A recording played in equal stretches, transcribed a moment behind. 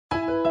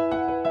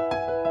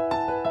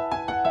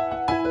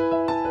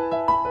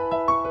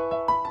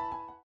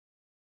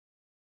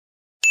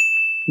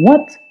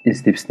What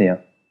is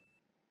dyspnea?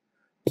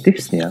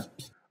 Dyspnea,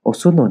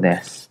 also known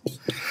as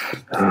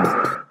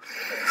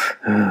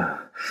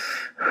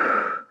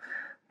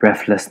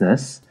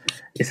breathlessness,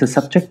 is a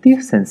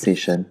subjective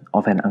sensation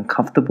of an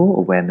uncomfortable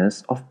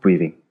awareness of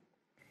breathing.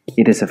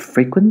 It is a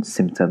frequent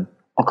symptom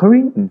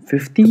occurring in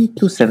 50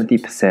 to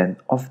 70%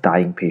 of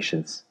dying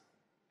patients.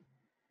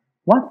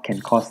 What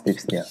can cause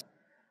dyspnea?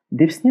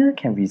 Dyspnea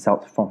can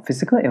result from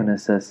physical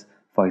illnesses,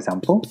 for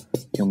example,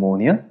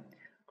 pneumonia,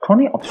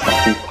 chronic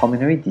obstructive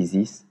pulmonary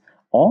disease,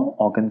 or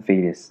organ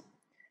failures.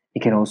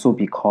 It can also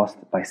be caused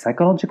by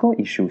psychological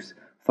issues,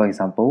 for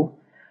example,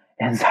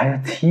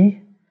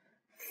 anxiety,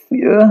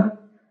 fear,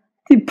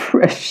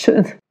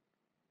 depression.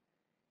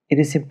 It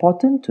is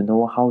important to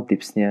know how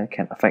dyspnea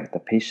can affect the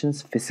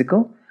patient's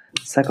physical,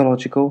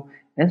 psychological,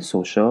 and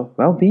social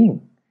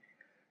well-being.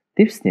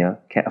 Dyspnea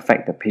can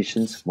affect the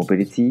patient's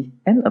mobility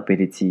and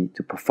ability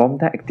to perform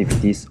their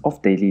activities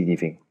of daily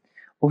living,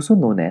 also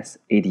known as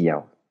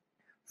ADL.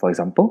 For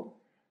example,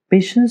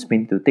 patients may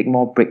need to take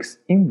more breaks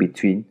in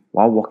between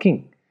while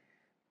walking.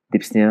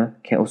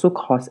 Dyspnea can also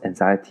cause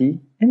anxiety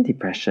and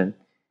depression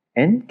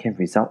and can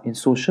result in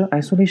social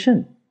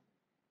isolation.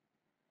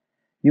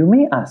 You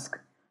may ask,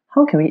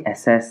 how can we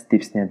assess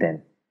dyspnea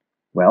then?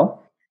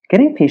 Well,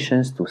 getting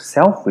patients to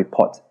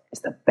self-report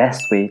is the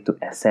best way to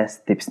assess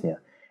dyspnea,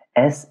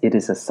 as it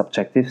is a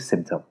subjective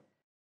symptom.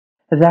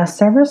 There are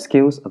several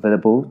scales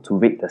available to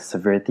rate the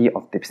severity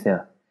of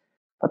dyspnea.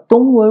 But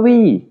don't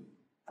worry!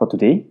 For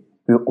today,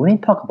 we will only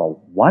talk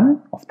about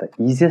one of the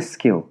easiest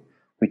scale,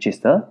 which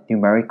is the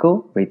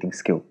Numerical Rating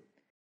scale.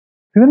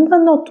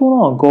 Remember not too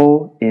long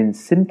ago in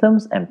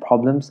Symptoms and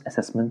Problems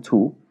Assessment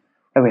 2,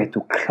 where we had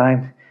to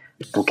climb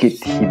Bukit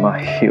Timah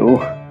Hill?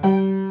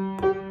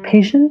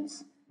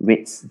 Patients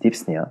rates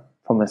dyspnea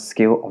from a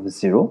scale of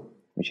 0,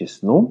 which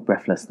is no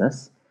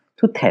breathlessness,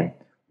 to 10,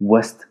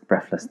 worst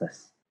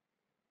breathlessness.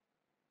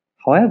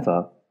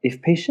 However,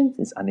 if patient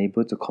is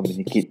unable to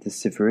communicate the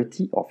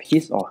severity of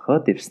his or her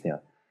dyspnea,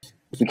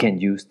 we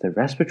can use the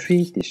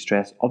Respiratory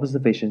Distress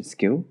Observation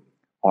Scale,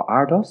 or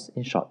RDOS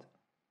in short.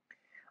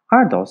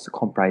 RDOS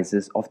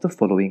comprises of the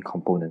following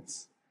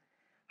components: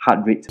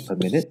 heart rate per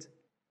minute,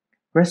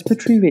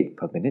 respiratory rate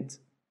per minute,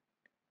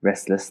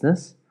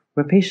 restlessness,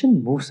 where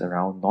patient moves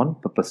around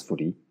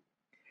non-purposefully,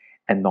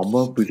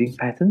 abnormal breathing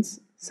patterns,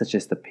 such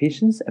as the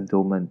patient's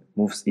abdomen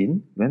moves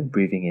in when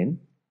breathing in,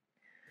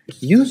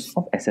 use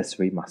of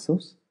accessory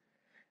muscles,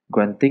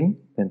 grunting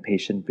when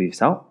patient breathes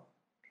out,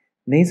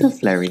 nasal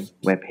flaring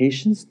where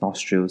patient's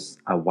nostrils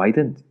are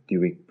widened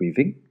during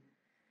breathing,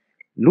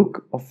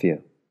 look of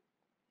fear.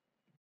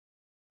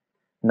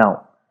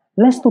 Now,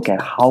 let's look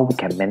at how we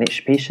can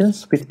manage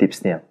patients with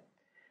dyspnea.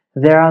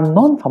 There are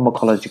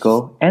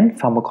non-pharmacological and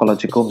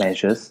pharmacological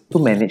measures to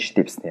manage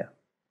dyspnea.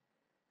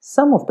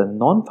 Some of the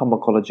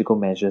non-pharmacological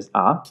measures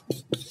are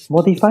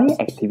modifying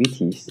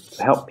activities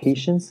to help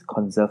patients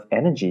conserve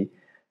energy,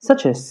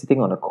 such as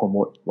sitting on a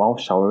commode while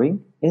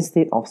showering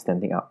instead of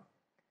standing up.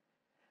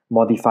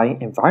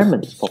 Modifying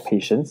environment for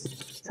patients,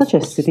 such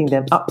as sitting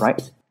them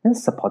upright and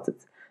supported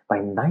by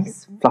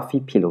nice fluffy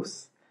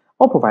pillows,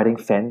 or providing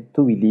fan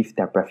to relieve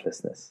their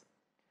breathlessness.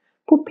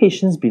 Put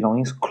patients'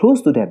 belongings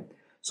close to them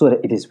so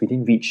that it is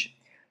within reach,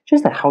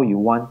 just like how you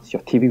want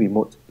your TV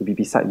remote to be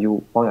beside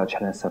you while you're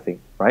channel surfing,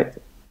 right?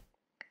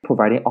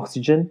 Providing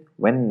oxygen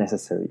when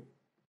necessary,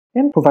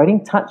 and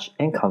providing touch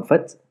and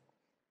comfort.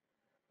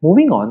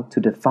 Moving on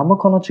to the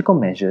pharmacological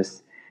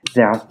measures,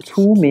 there are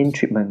two main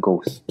treatment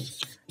goals.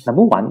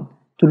 Number one,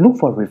 to look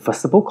for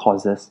reversible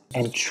causes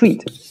and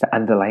treat the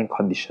underlying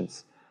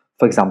conditions.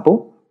 For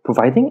example,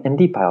 providing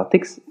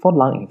antibiotics for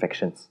lung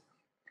infections.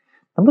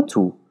 Number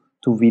two,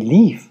 to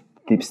relieve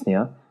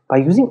dyspnea by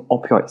using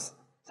opioids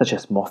such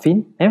as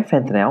morphine and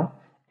fentanyl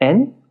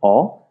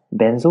and/or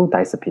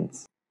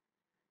benzodiazepines.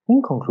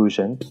 In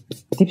conclusion,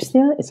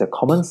 dyspnea is a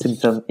common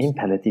symptom in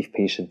palliative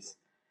patients.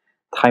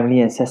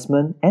 Timely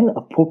assessment and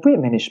appropriate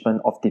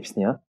management of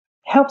dyspnea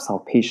helps our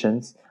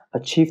patients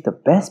achieve the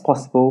best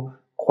possible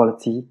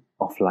quality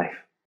of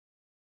life.